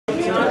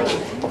be honest,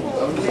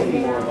 I'm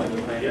thinking more like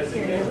Kansas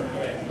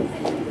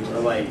or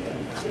like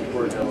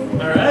Port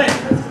Illinois. All right.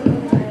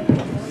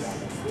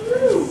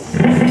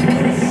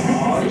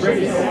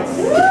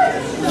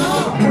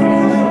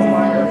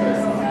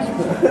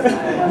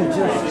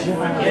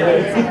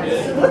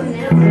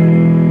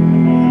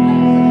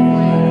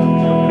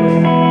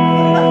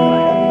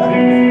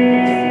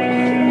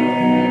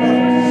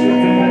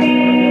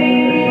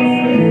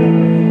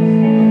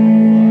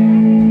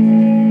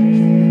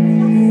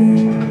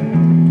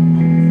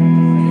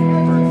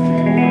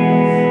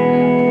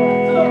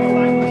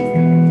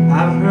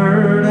 I've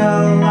heard a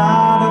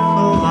lot of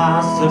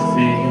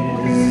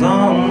philosophies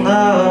on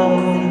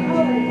love,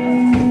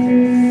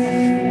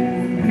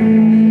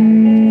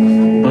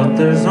 but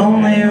there's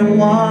only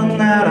one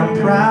that I'm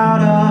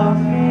proud of.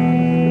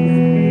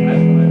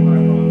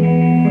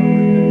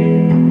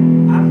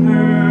 I've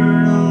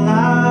heard a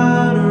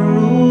lot of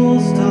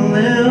rules to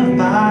live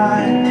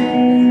by,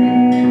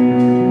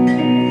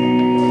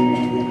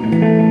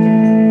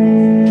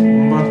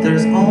 but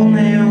there's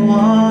only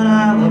one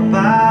I'll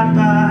abide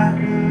by.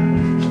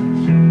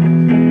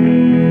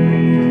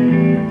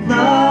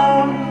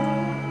 Love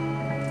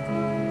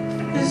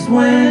is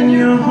when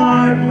your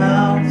heart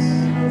melts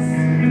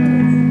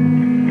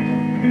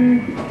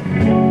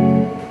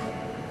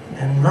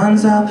and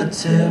runs out the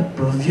tip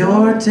of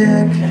your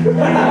dick.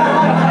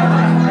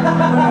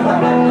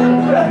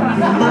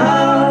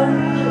 Love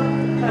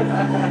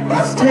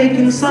is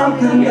taking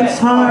something that's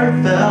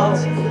heartfelt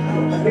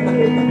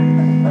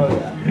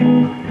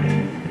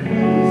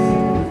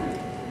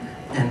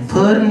and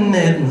putting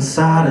it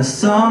inside of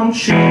some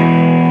chick.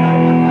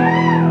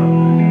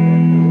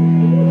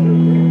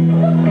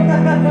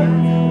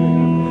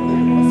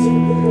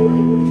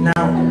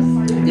 Now,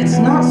 it's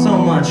not so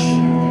much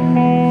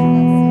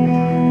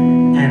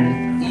an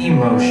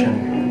emotion.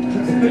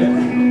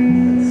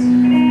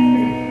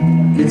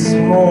 It's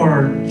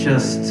more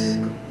just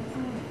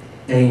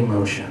a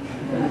motion.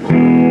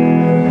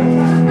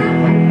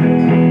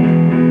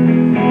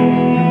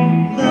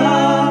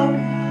 Love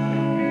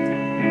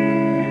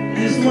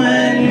is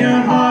when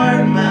your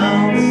heart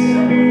melts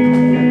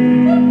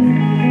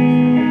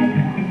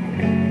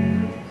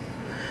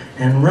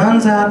and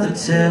runs out the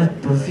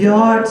tip of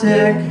your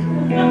dick.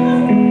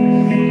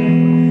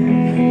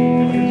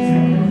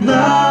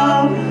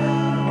 Love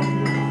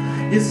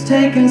is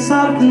taking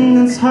something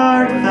that's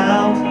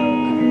heartfelt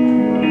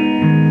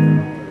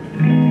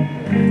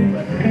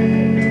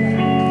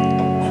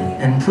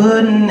and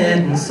putting it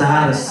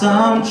inside of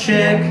some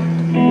chick.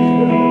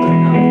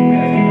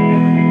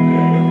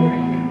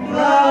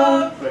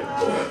 Love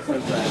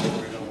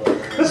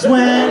is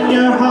when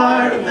your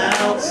heart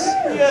melts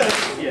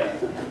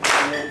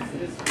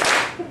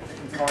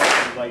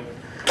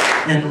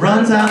and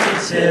runs out the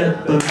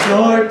tip of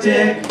your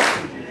dick.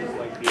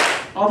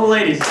 All the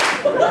ladies.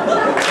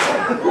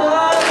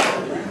 Love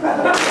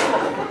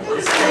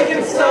is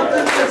taking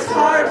something that's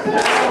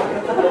heartfelt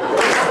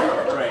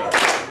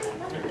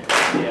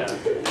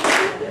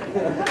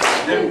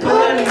and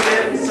putting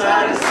it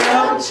inside of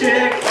some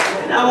chick.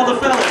 Now all the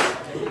fellas.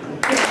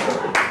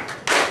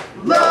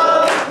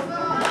 Love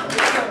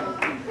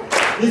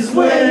is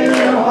when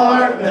your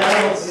heart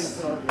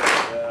melts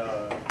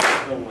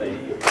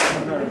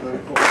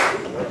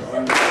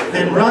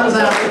and runs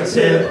out the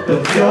tip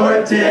of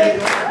your dick.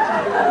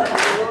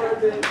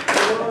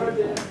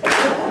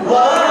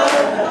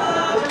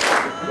 Love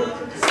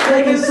is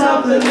taking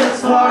something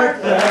that's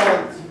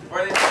heartfelt. Or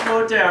they slow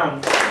it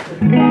down.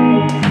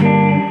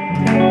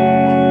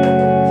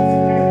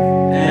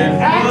 And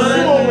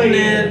putting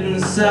it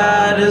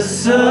inside of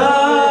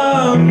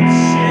some chick.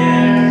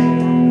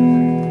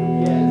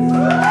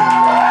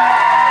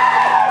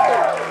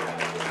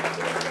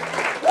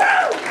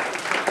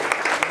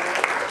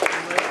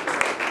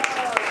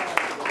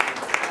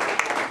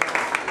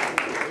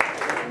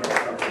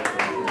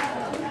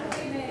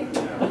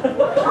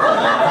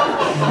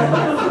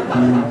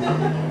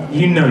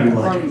 You know you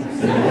like it.